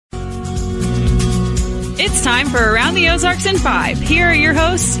It's time for Around the Ozarks in 5. Here are your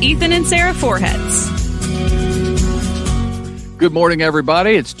hosts, Ethan and Sarah Foreheads. Good morning,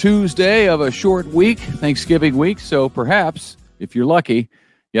 everybody. It's Tuesday of a short week, Thanksgiving week. So perhaps, if you're lucky,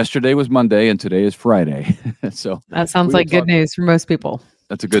 yesterday was Monday and today is Friday. So that sounds like good news for most people.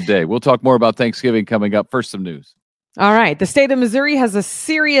 That's a good day. We'll talk more about Thanksgiving coming up. First, some news. All right. The state of Missouri has a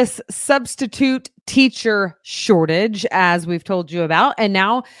serious substitute teacher shortage, as we've told you about. And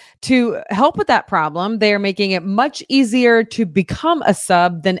now, to help with that problem, they are making it much easier to become a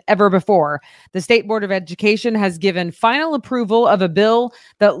sub than ever before. The State Board of Education has given final approval of a bill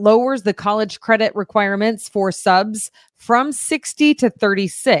that lowers the college credit requirements for subs from 60 to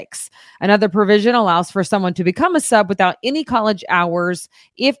 36. Another provision allows for someone to become a sub without any college hours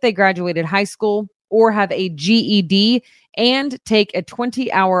if they graduated high school or have a GED and take a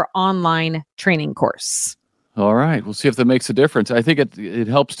 20-hour online training course. All right. We'll see if that makes a difference. I think it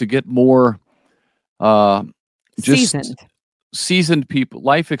helps to get more seasoned people,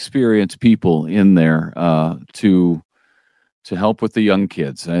 life experience people in there to help with the young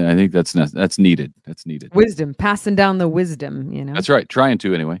kids. I think that's needed. That's needed. Wisdom, passing down the wisdom, you know. That's right. Trying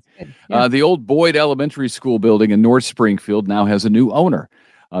to anyway. Yeah. The old Boyd Elementary School building in North Springfield now has a new owner.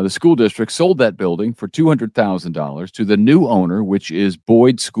 The school district sold that building for $200,000 to the new owner, which is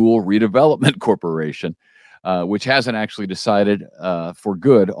Boyd School Redevelopment Corporation, which hasn't actually decided for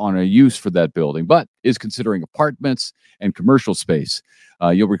good on a use for that building, but is considering apartments and commercial space.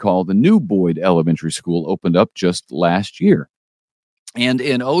 You'll recall the new Boyd Elementary School opened up just last year. And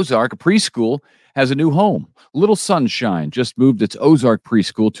in Ozark, a preschool has a new home. Little Sunshine just moved its Ozark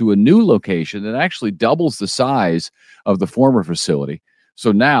preschool to a new location that actually doubles the size of the former facility.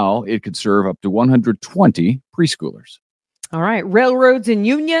 So now it could serve up to 120 preschoolers. All right. Railroads and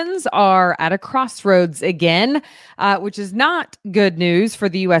unions are at a crossroads again, which is not good news for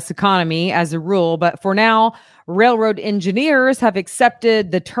the U.S. economy as a rule. But for now, railroad engineers have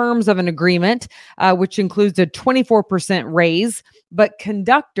accepted the terms of an agreement, which includes a 24% raise. But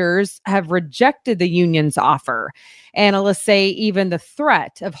conductors have rejected the union's offer. Analysts say even the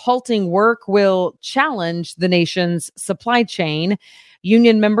threat of halting work will challenge the nation's supply chain.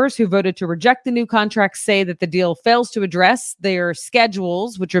 Union members who voted to reject the new contract say that the deal fails to address their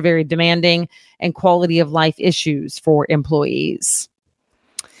schedules, which are very demanding, and quality of life issues for employees.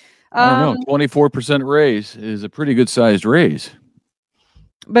 I don't know. 24% raise is a pretty good sized raise.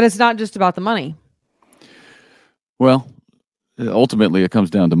 But it's not just about the money. Well, ultimately, it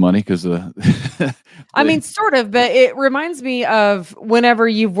comes down to money because I mean, sort of, but it reminds me of whenever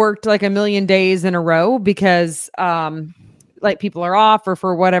you've worked like a million days in a row because like people are off or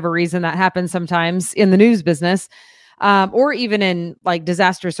for whatever reason that happens sometimes in the news business, or even in like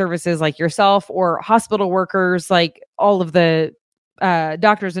disaster services like yourself or hospital workers, like all of the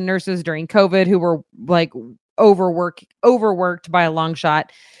doctors and nurses during COVID who were like overworked by a long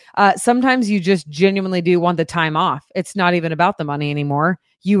shot. Sometimes you just genuinely do want the time off. It's not even about the money anymore.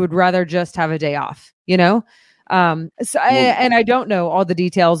 You would rather just have a day off, you know? I don't know all the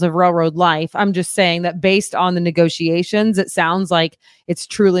details of railroad life. I'm just saying that based on the negotiations, it sounds like it's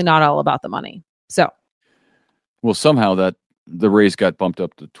truly not all about the money. So, well, somehow the raise got bumped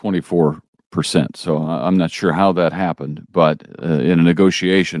up to 24%. So I'm not sure how that happened, but in a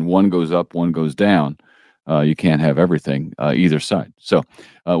negotiation, one goes up, one goes down. You can't have everything either side. So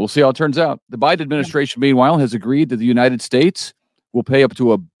we'll see how it turns out. The Biden administration, meanwhile, has agreed that the United States will pay up to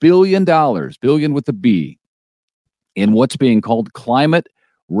 $1 billion, billion with a B, in what's being called climate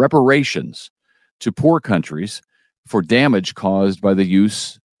reparations to poor countries for damage caused by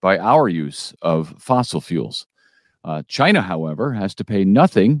our use of fossil fuels. China, however, has to pay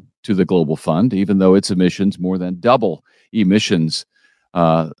nothing to the Global Fund, even though its emissions more than double emissions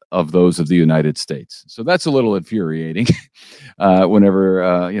of those of the United States. So that's a little infuriating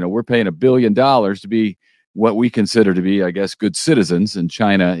whenever, we're paying $1 billion to be what we consider to be, I guess, good citizens, and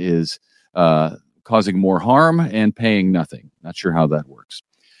China is causing more harm and paying nothing. Not sure how that works.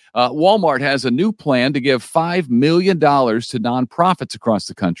 Walmart has a new plan to give $5 million to nonprofits across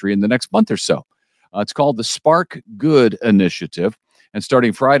the country in the next month or so. It's called the Spark Good Initiative. And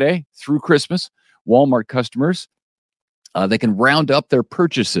starting Friday through Christmas, Walmart customers, they can round up their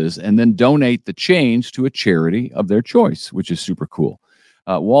purchases and then donate the change to a charity of their choice, which is super cool.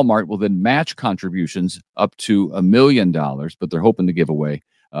 Walmart will then match contributions up to $1 million, but they're hoping to give away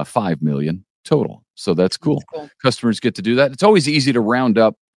 $5 million total. So that's cool. Customers get to do that. It's always easy to round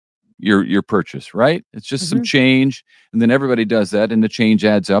up your purchase, right? It's just some change, and then everybody does that, and the change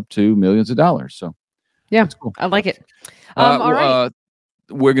adds up to millions of dollars. So yeah, cool. I like it. All right.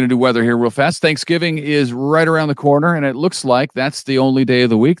 we're going to do weather here real fast. Thanksgiving is right around the corner, and it looks like that's the only day of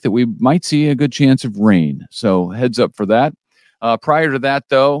the week that we might see a good chance of rain. So heads up for that. Prior to that,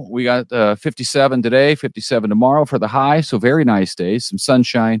 though, we got 57 today, 57 tomorrow for the high. So very nice days, some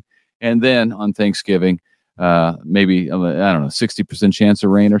sunshine. And then on Thanksgiving, maybe, I don't know, 60% chance of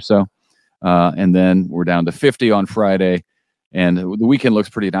rain or so. And then we're down to 50 on Friday. And the weekend looks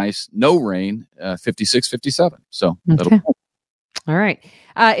pretty nice. No rain, 56, 57. So that'll be all right.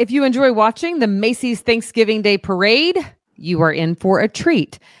 If you enjoy watching the Macy's Thanksgiving Day Parade, you are in for a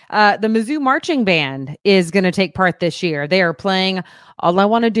treat. The Mizzou Marching Band is going to take part this year. They are playing All I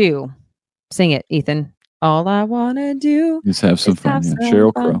Want to Do. Sing it, Ethan. All I want to do is have some fun.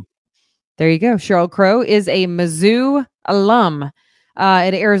 Sheryl Crow. There you go. Sheryl Crow is a Mizzou alum.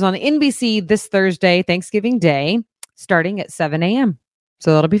 It airs on NBC this Thursday, Thanksgiving Day, starting at 7 a.m.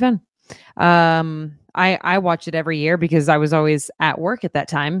 So that'll be fun. I watch it every year because I was always at work at that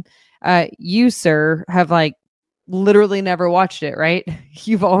time. You, sir, have like literally never watched it, right?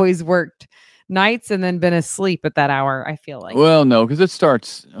 You've always worked nights and then been asleep at that hour, I feel like. Well, no, because it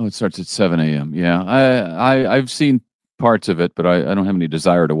starts at 7 a.m. Yeah, I've seen parts of it, but I don't have any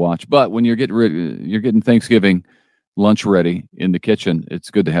desire to watch. But when you're getting Thanksgiving lunch ready in the kitchen, it's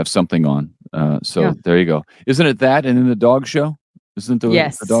good to have something on. So there you go. Isn't it that? And then the dog show? Isn't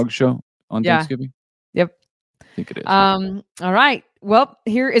the dog show on Thanksgiving? Yep. I think it is. All right. Well,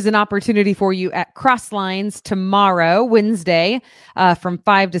 here is an opportunity for you at Crosslines tomorrow, Wednesday, from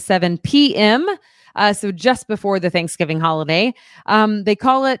 5 to 7 p.m. So just before the Thanksgiving holiday. They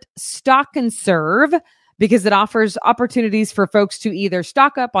call it Stock and Serve because it offers opportunities for folks to either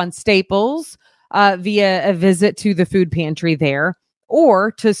stock up on staples via a visit to the food pantry there,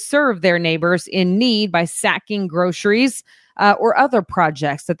 or to serve their neighbors in need by sacking groceries or other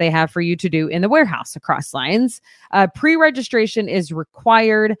projects that they have for you to do in the warehouse across lines. Pre-registration is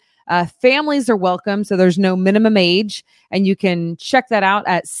required. Families are welcome, so there's no minimum age, and you can check that out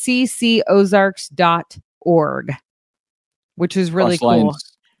at ccozarks.org, which is really cool.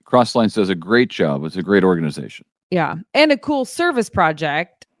 Crosslines does a great job. It's a great organization. Yeah, and a cool service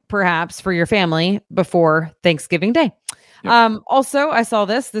project, perhaps, for your family before Thanksgiving Day. Yep. Also, I saw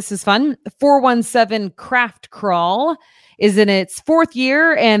this. This is fun. 417 Craft Crawl is in its 4th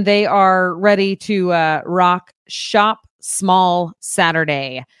year, and they are ready to rock Shop Small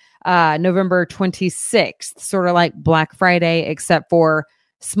Saturday, November 26th, sort of like Black Friday, except for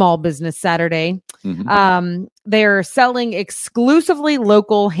Small Business Saturday. Mm-hmm. They're selling exclusively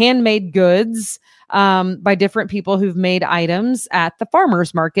local handmade goods by different people who've made items at the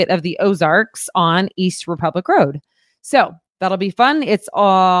farmers market of the Ozarks on East Republic Road. So that'll be fun. It's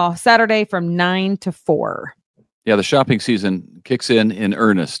Saturday from 9 to 4. Yeah, the shopping season kicks in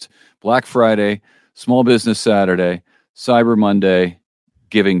earnest. Black Friday, Small Business Saturday, Cyber Monday,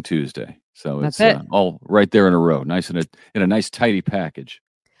 Giving Tuesday. So it's all right there in a row, nice in a nice tidy package.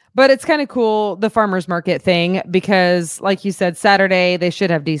 But it's kind of cool, the farmers market thing, because like you said, Saturday, they should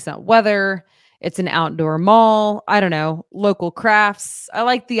have decent weather. It's an outdoor mall. I don't know, local crafts. I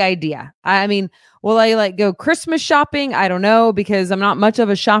like the idea. I mean, will I go Christmas shopping? I don't know, because I'm not much of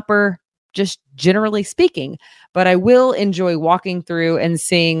a shopper, just generally speaking. But I will enjoy walking through and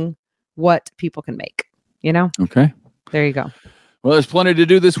seeing what people can make, Okay. There you go. Well, there's plenty to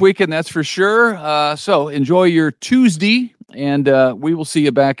do this weekend, that's for sure. So enjoy your Tuesday, and we will see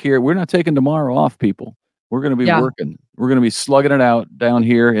you back here. We're not taking tomorrow off, people. We're going to be working. We're going to be slugging it out down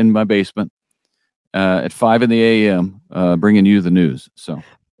here in my basement at 5 in the a.m., bringing you the news.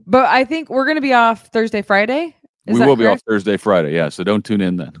 But I think we're going to be off Thursday, Friday. We will be off Thursday, Friday. Yeah, so don't tune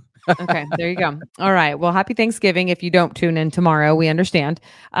in then. Okay, there you go. All right. Well, happy Thanksgiving. If you don't tune in tomorrow, we understand.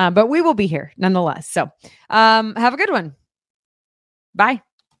 But we will be here nonetheless. So have a good one. Bye.